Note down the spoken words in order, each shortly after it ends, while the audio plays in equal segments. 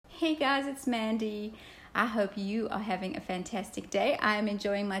Hey guys, it's Mandy. I hope you are having a fantastic day. I am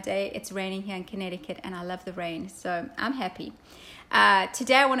enjoying my day. It's raining here in Connecticut and I love the rain, so I'm happy.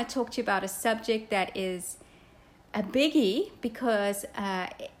 Today I want to talk to you about a subject that is a biggie because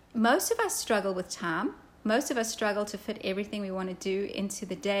most of us struggle with time. Most of us struggle to fit everything we want to do into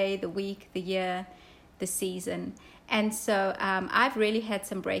the day, the week, the year, the season. And so I've really had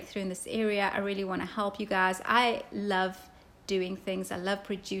some breakthrough in this area. I really want to help you guys. I love doing things. I love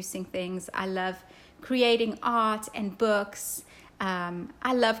producing things. I love creating art and books.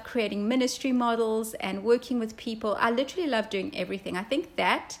 I love creating ministry models and working with people. I literally love doing everything. I think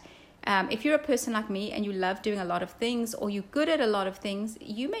that if you're a person like me and you love doing a lot of things, or you're good at a lot of things,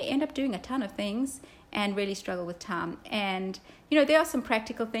 you may end up doing a ton of things and really struggle with time. And there are some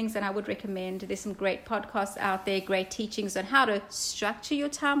practical things that I would recommend. There's some great podcasts out there, great teachings on how to structure your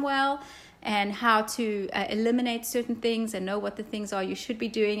time well and how to eliminate certain things and know what the things are you should be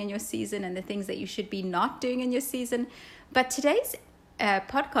doing in your season and the things that you should be not doing in your season. But today's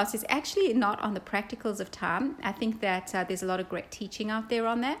podcast is actually not on the practicals of time. I think that there's a lot of great teaching out there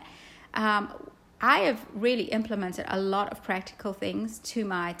on that. I have really implemented a lot of practical things to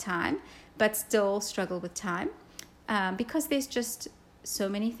my time, but still struggle with time because there's just so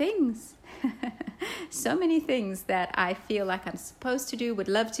many things. So many things that I feel like I'm supposed to do, would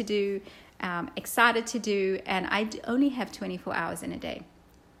love to do, excited to do, and I only have 24 hours in a day.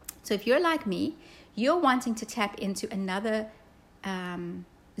 So if you're like me, you're wanting to tap into another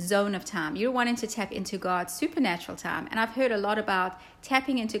zone of time. You're wanting to tap into God's supernatural time. And I've heard a lot about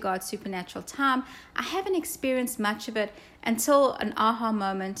tapping into God's supernatural time. I haven't experienced much of it until an aha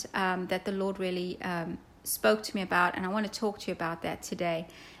moment that the Lord really spoke to me about. And I want to talk to you about that today.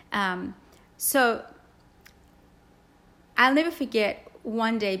 So I'll never forget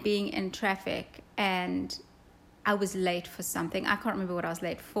one day being in traffic and I was late for something. I can't remember what I was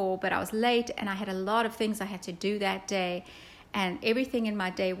late for, but I was late and I had a lot of things I had to do that day. And everything in my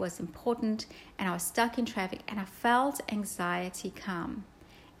day was important, and I was stuck in traffic, and I felt anxiety come.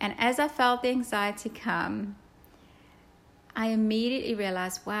 And as I felt the anxiety come, I immediately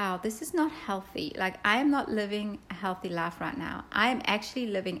realized, wow, this is not healthy. Like, I am not living a healthy life right now. I am actually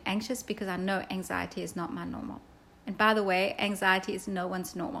living anxious because I know anxiety is not my normal. And by the way, anxiety is no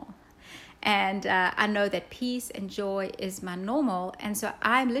one's normal. And I know that peace and joy is my normal. And so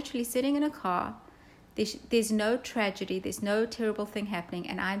I'm literally sitting in a car. There's no tragedy, there's no terrible thing happening,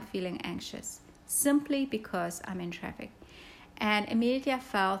 and I'm feeling anxious simply because I'm in traffic. And immediately I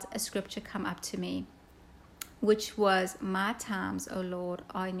felt a scripture come up to me, which was, "My times, O Lord,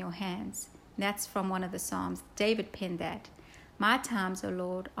 are in your hands." And that's from one of the Psalms. David penned that. "My times, O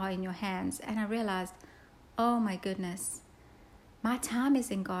Lord, are in your hands." And I realized, oh my goodness, my time is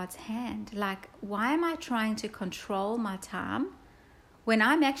in God's hand. Like, why am I trying to control my time when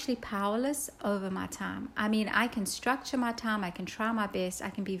I'm actually powerless over my time? I mean, I can structure my time, I can try my best, I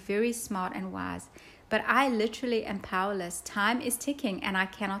can be very smart and wise, but I literally am powerless. Time is ticking and I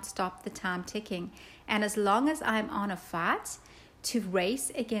cannot stop the time ticking. And as long as I'm on a fight to race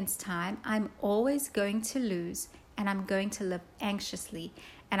against time, I'm always going to lose and I'm going to live anxiously.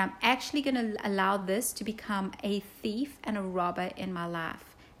 And I'm actually going to allow this to become a thief and a robber in my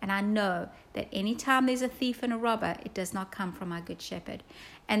life. And I know that anytime there's a thief and a robber, it does not come from our good shepherd.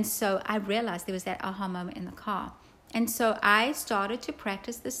 And so I realized there was that aha moment in the car. And so I started to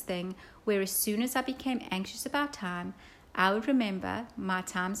practice this thing where as soon as I became anxious about time, I would remember my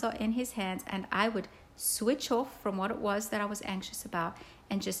times are in his hands, and I would switch off from what it was that I was anxious about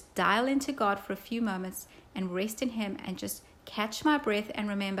and just dial into God for a few moments and rest in him and just catch my breath and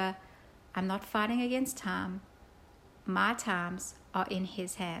remember, I'm not fighting against time. My times are in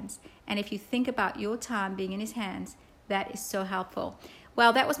his hands. And if you think about your time being in his hands, that is so helpful.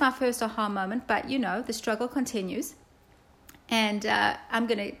 Well, that was my first aha moment, but the struggle continues. And I'm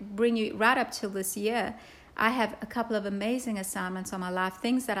going to bring you right up till this year. I have a couple of amazing assignments on my life,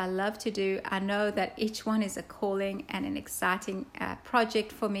 things that I love to do. I know that each one is a calling and an exciting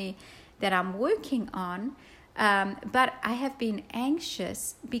project for me that I'm working on. But I have been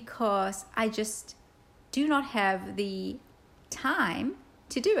anxious because I just do not have the time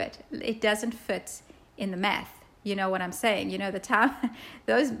to do it. It doesn't fit in the math. You know what I'm saying? The time,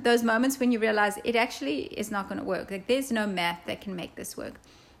 those moments when you realize it actually is not going to work. Like, there's no math that can make this work.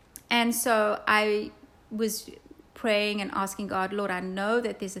 And so I was praying and asking God, Lord, I know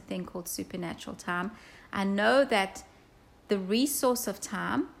that there's a thing called supernatural time. I know that the resource of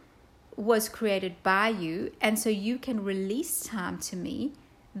time was created by you, and so you can release time to me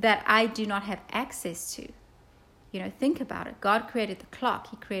that I do not have access to. Think about it. God created the clock.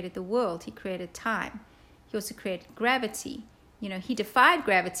 He created the world. He created time. He also created gravity. he defied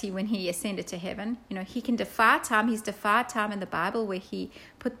gravity when he ascended to heaven. He can defy time. He's defied time in the Bible, where he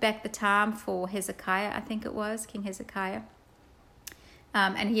put back the time for Hezekiah, I think it was, King Hezekiah.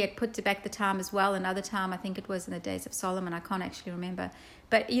 And he had put back the time as well another time. I think it was in the days of Solomon. I can't actually remember.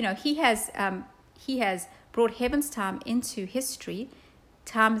 But, he has brought heaven's time into history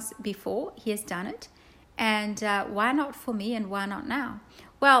times before. He has done it. And why not for me, and why not now?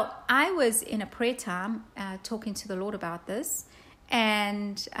 Well, I was in a prayer time talking to the Lord about this.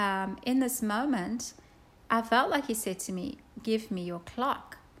 And in this moment, I felt like he said to me, give me your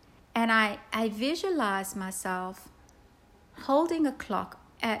clock. And I visualized myself holding a clock,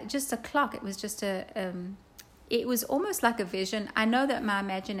 just a clock. It was just it was almost like a vision. I know that my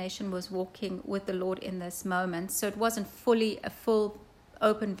imagination was walking with the Lord in this moment, so it wasn't fully a full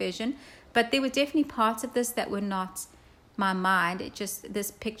open vision, but there were definitely parts of this that were not my mind. It just, this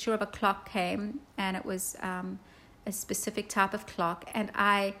picture of a clock came, and it was a specific type of clock, and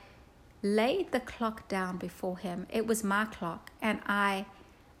I laid the clock down before him. It was my clock, and I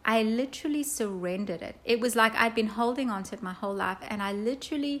literally surrendered it. It was like I'd been holding on to it my whole life, and I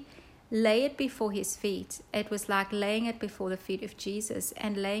literally lay it before his feet. It was like laying it before the feet of Jesus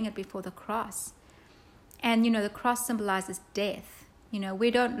and laying it before the cross. And, the cross symbolizes death.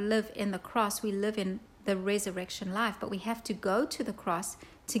 We don't live in the cross. We live in the resurrection life, but we have to go to the cross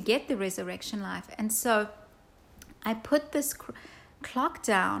to get the resurrection life. And so I put this clock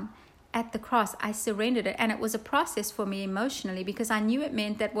down at the cross. I surrendered it, and it was a process for me emotionally, because I knew it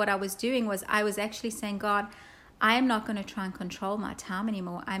meant that what I was doing was I was actually saying, God, I am not going to try and control my time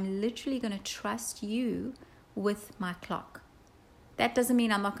anymore. I'm literally going to trust you with my clock. That doesn't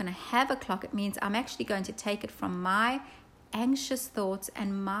mean I'm not going to have a clock. It means I'm actually going to take it from my anxious thoughts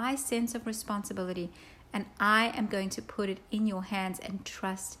and my sense of responsibility, and I am going to put it in your hands and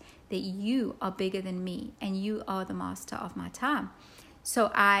trust that you are bigger than me and you are the master of my time.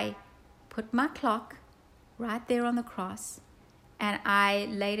 So I put my clock right there on the cross, and I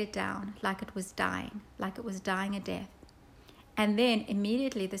laid it down like it was dying a death. And then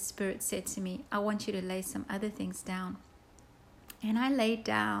immediately the Spirit said to me, I want you to lay some other things down. And I laid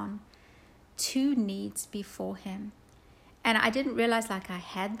down 2 needs before him. And I didn't realize I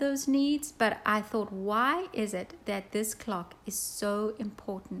had those needs, but I thought, why is it that this clock is so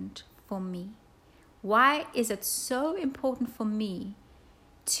important for me? Why is it so important for me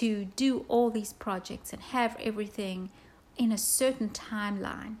to do all these projects and have everything in a certain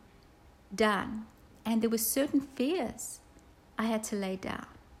timeline done? And there were certain fears I had to lay down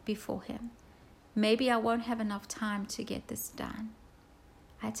before him. Maybe I won't have enough time to get this done.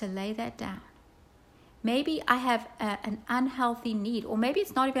 I had to lay that down. Maybe I have an unhealthy need, or maybe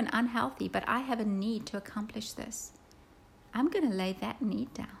it's not even unhealthy, but I have a need to accomplish this. I'm going to lay that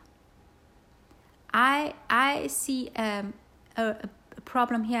need down. I see a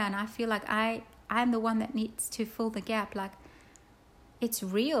problem here, and I feel like I'm the one that needs to fill the gap. Like, it's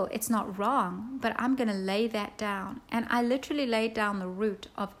real, it's not wrong, but I'm going to lay that down. And I literally laid down the root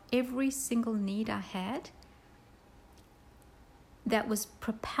of every single need I had that was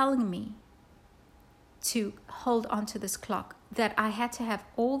propelling me to hold on to this clock, that I had to have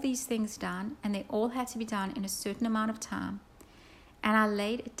all these things done, and they all had to be done in a certain amount of time. And I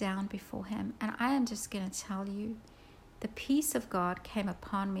laid it down before him. And I am just going to tell you, the peace of God came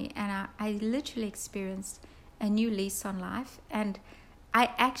upon me, and I literally experienced a new lease on life. And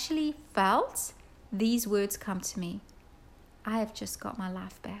I actually felt these words come to me: I have just got my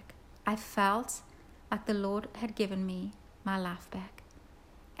life back. I felt like the Lord had given me my life back.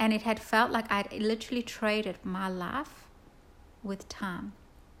 And it had felt like I'd literally traded my life with time.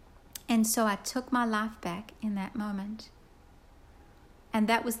 And so I took my life back in that moment. And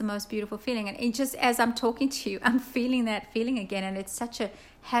that was the most beautiful feeling. And it just, as I'm talking to you, I'm feeling that feeling again. And it's such a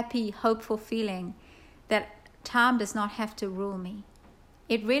happy, hopeful feeling that time does not have to rule me.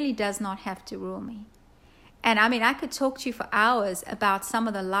 It really does not have to rule me. And I mean, I could talk to you for hours about some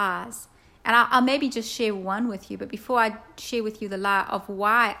of the lies. And I'll maybe just share one with you. But before I share with you the lie of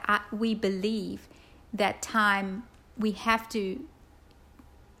why we believe that time, we have to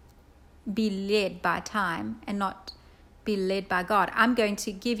be led by time and not be led by God, I'm going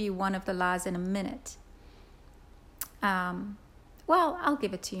to give you one of the lies in a minute. Well, I'll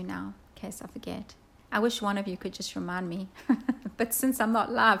give it to you now in case I forget. I wish one of you could just remind me. But since I'm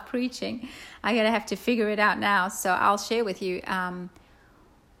not live preaching, I'm going to have to figure it out now. So I'll share with you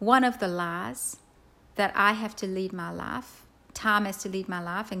one of the lies that I have to lead my life, time has to lead my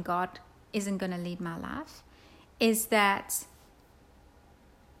life, and God isn't going to lead my life, is that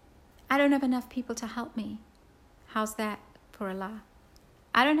I don't have enough people to help me. How's that for a lie?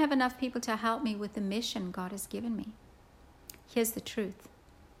 I don't have enough people to help me with the mission God has given me. Here's the truth.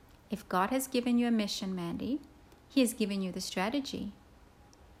 If God has given you a mission, Mandy, He has given you the strategy.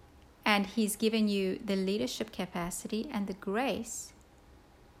 And He's given you the leadership capacity and the grace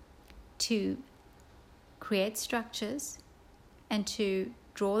to create structures and to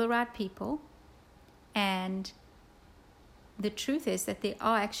draw the right people. And the truth is that there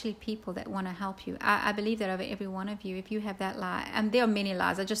are actually people that want to help you. I believe that over every one of you, if you have that lie, and there are many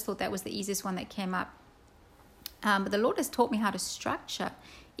lies, I just thought that was the easiest one that came up. But the Lord has taught me how to structure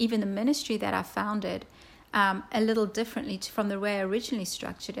even the ministry that I founded a little differently from the way I originally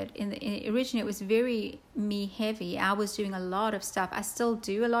structured it. Originally, it was very me heavy. I was doing a lot of stuff. I still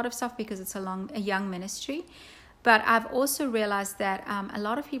do a lot of stuff because it's a young ministry. But I've also realized that a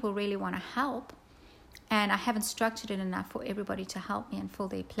lot of people really want to help, and I haven't structured it enough for everybody to help me and fill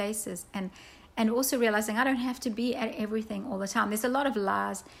their places. And also realizing I don't have to be at everything all the time. There's a lot of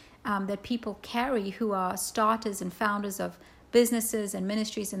lies that people carry who are starters and founders of businesses and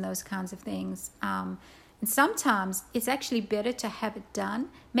ministries and those kinds of things. And sometimes it's actually better to have it done,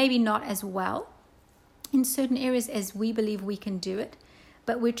 maybe not as well in certain areas as we believe we can do it,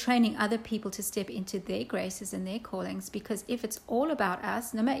 but we're training other people to step into their graces and their callings. Because if it's all about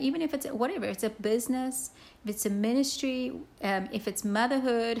us, no matter, even if it's whatever, it's a business, if it's a ministry, if it's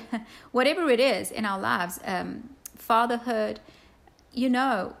motherhood, whatever it is in our lives, fatherhood,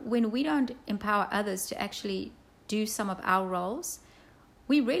 when we don't empower others to actually do some of our roles,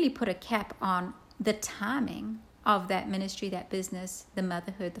 we really put a cap on the timing of that ministry, that business, the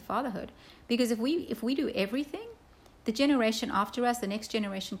motherhood, the fatherhood. Because if we do everything, the generation after us, the next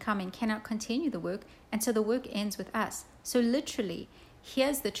generation coming, cannot continue the work, and so the work ends with us. So literally,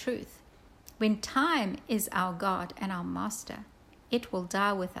 here's the truth. When time is our God and our master, it will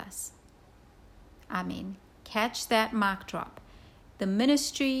die with us. I mean, catch that mic drop. The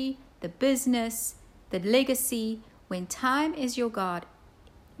ministry, the business, the legacy, when time is your God,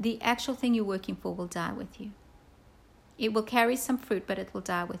 the actual thing you're working for will die with you. It will carry some fruit, but it will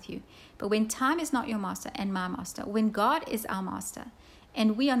die with you. But when time is not your master and my master, when God is our master,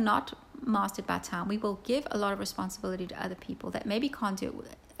 and we are not mastered by time, we will give a lot of responsibility to other people that maybe can't do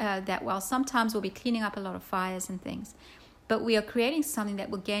it that well. Sometimes we'll be cleaning up a lot of fires and things. But we are creating something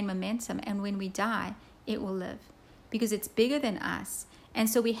that will gain momentum, and when we die, it will live. Because it's bigger than us. And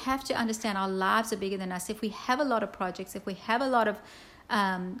so we have to understand our lives are bigger than us. If we have a lot of projects, if we have a lot of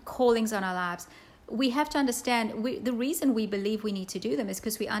callings on our lives, we have to understand the reason we believe we need to do them is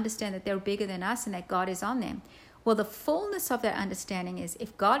because we understand that they're bigger than us and that God is on them. Well, the fullness of that understanding is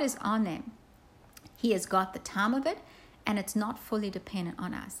if God is on them, He has got the time of it, and it's not fully dependent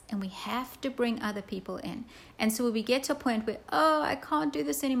on us. And we have to bring other people in. And so when we get to a point where, I can't do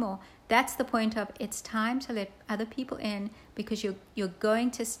this anymore, that's the point of it's time to let other people in, because you're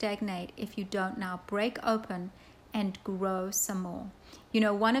going to stagnate if you don't now break open and grow some more.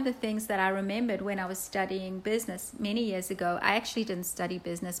 One of the things that I remembered when I was studying business many years ago, I actually didn't study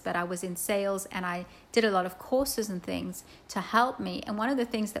business, but I was in sales and I did a lot of courses and things to help me. And one of the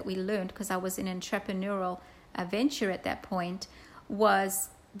things that we learned, because I was in entrepreneurial venture at that point, was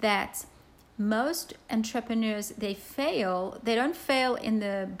that most entrepreneurs, they don't fail in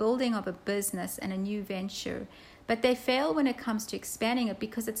the building of a business and a new venture, but they fail when it comes to expanding it,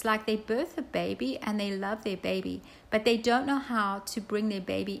 because it's like they birth a baby and they love their baby, but they don't know how to bring their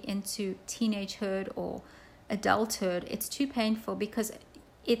baby into teenagehood or adulthood. It's too painful, because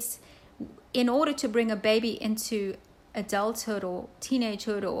it's in order to bring a baby into adulthood or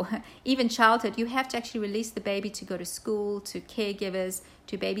teenagehood or even childhood, you have to actually release the baby to go to school, to caregivers,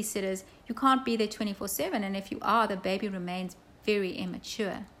 to babysitters. You can't be there 24/7, and if you are, the baby remains very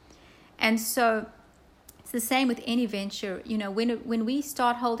immature. And so it's the same with any venture. When we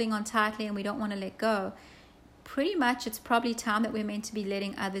start holding on tightly and we don't want to let go, pretty much it's probably time that we're meant to be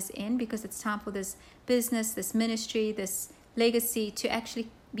letting others in, because it's time for this business, this ministry, this legacy to actually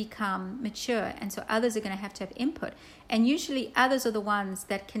become mature. And so others are going to have input, and usually others are the ones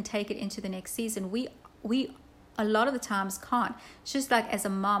that can take it into the next season. We a lot of the times can't. It's just like as a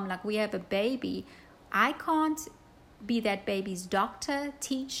mom, like we have a baby, I can't be that baby's doctor,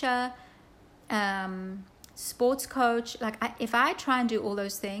 teacher, sports coach. If I try and do all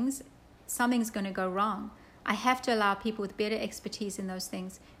those things, something's going to go wrong. I have to allow people with better expertise in those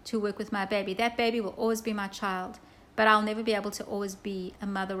things to work with my baby. That baby will always be my child, but I'll never be able to always be a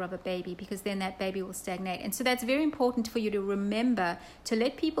mother of a baby, because then that baby will stagnate. And so that's very important for you to remember, to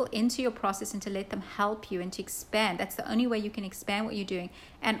let people into your process and to let them help you and to expand. That's the only way you can expand what you're doing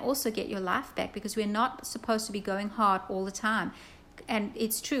and also get your life back, because we're not supposed to be going hard all the time. And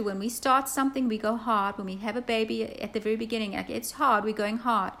it's true, when we start something, we go hard. When we have a baby at the very beginning, it's hard, we're going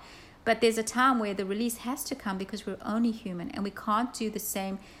hard. But there's a time where the release has to come because we're only human and we can't do the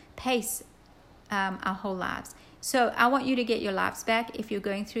same pace our whole lives. So I want you to get your lives back. If you're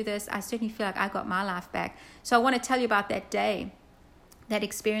going through this, I certainly feel like I got my life back. So I want to tell you about that day, that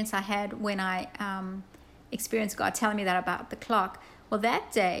experience I had when I experienced God telling me that about the clock. Well,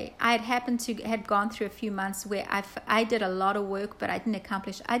 that day I had gone through a few months where I did a lot of work, but I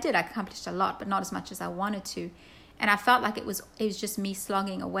accomplished a lot, but not as much as I wanted to. And I felt like it was just me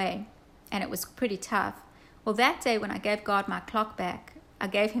slogging away, and it was pretty tough. Well, that day when I gave God my clock back, I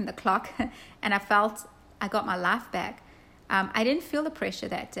gave him the clock, and I felt I got my life back. I didn't feel the pressure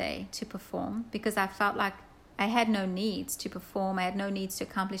that day to perform because I felt like I had no needs to perform. I had no needs to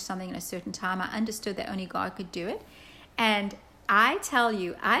accomplish something in a certain time. I understood that only God could do it. And I tell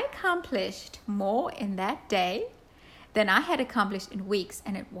you, I accomplished more in that day than I had accomplished in weeks,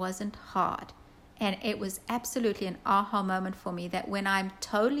 and it wasn't hard. And it was absolutely an aha moment for me that when I'm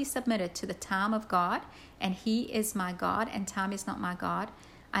totally submitted to the time of God, and He is my God and time is not my God,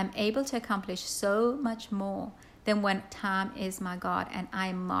 I'm able to accomplish so much more than when time is my God, and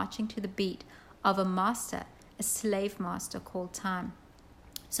I'm marching to the beat of a master, a slave master called time.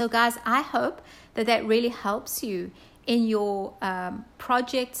 So guys, I hope that really helps you in your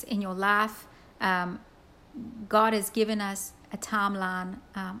projects, in your life. God has given us a timeline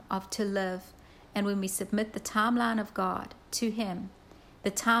of to live. And when we submit the timeline of God to Him,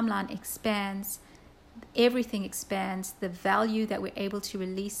 the timeline expands, everything expands, the value that we're able to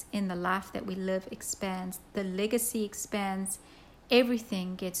release in the life that we live expands, the legacy expands,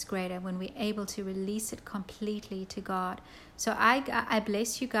 everything gets greater when we're able to release it completely to God. So I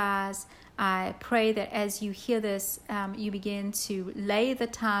bless you guys. I pray that as you hear this, you begin to lay the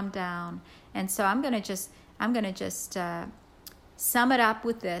time down. And so I'm going to just sum it up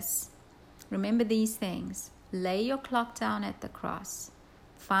with this. Remember these things. Lay your clock down at the cross.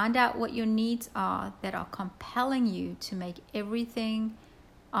 Find out what your needs are that are compelling you to make everything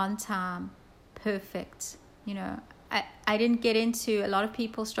on time, perfect. You know, I didn't get into, a lot of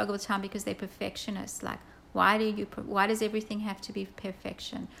people struggle with time because they're perfectionists. Like, why does everything have to be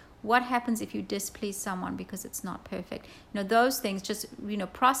perfection? What happens if you displease someone because it's not perfect? You know, those things, just,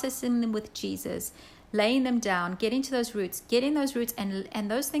 processing them with Jesus, laying them down, getting those roots,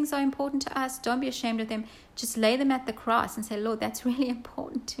 and those things are important to us. Don't be ashamed of them. Just lay them at the cross and say, Lord, that's really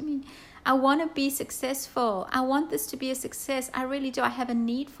important to me. I want to be successful. I want this to be a success. I really do. I have a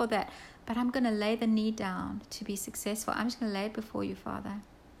need for that. But I'm going to lay the need down to be successful. I'm just going to lay it before you, Father.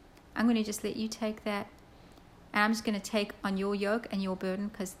 I'm going to just let you take that. And I'm just going to take on your yoke and your burden,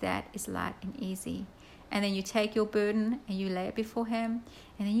 because that is light and easy. And then you take your burden and you lay it before Him.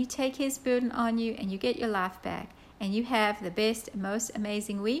 And then you take His burden on you and you get your life back. And you have the best, most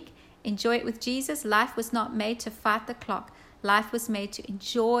amazing week. Enjoy it with Jesus. Life was not made to fight the clock. Life was made to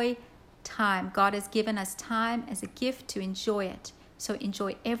enjoy time. God has given us time as a gift to enjoy it. So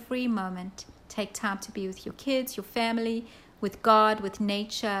enjoy every moment. Take time to be with your kids, your family, with God, with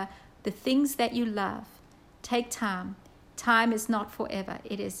nature, the things that you love. Take time. Time is not forever.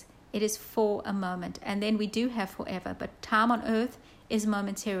 It is for a moment. And then we do have forever. But time on earth is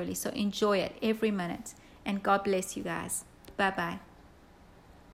momentarily. So enjoy it every minute. And God bless you guys. Bye-bye.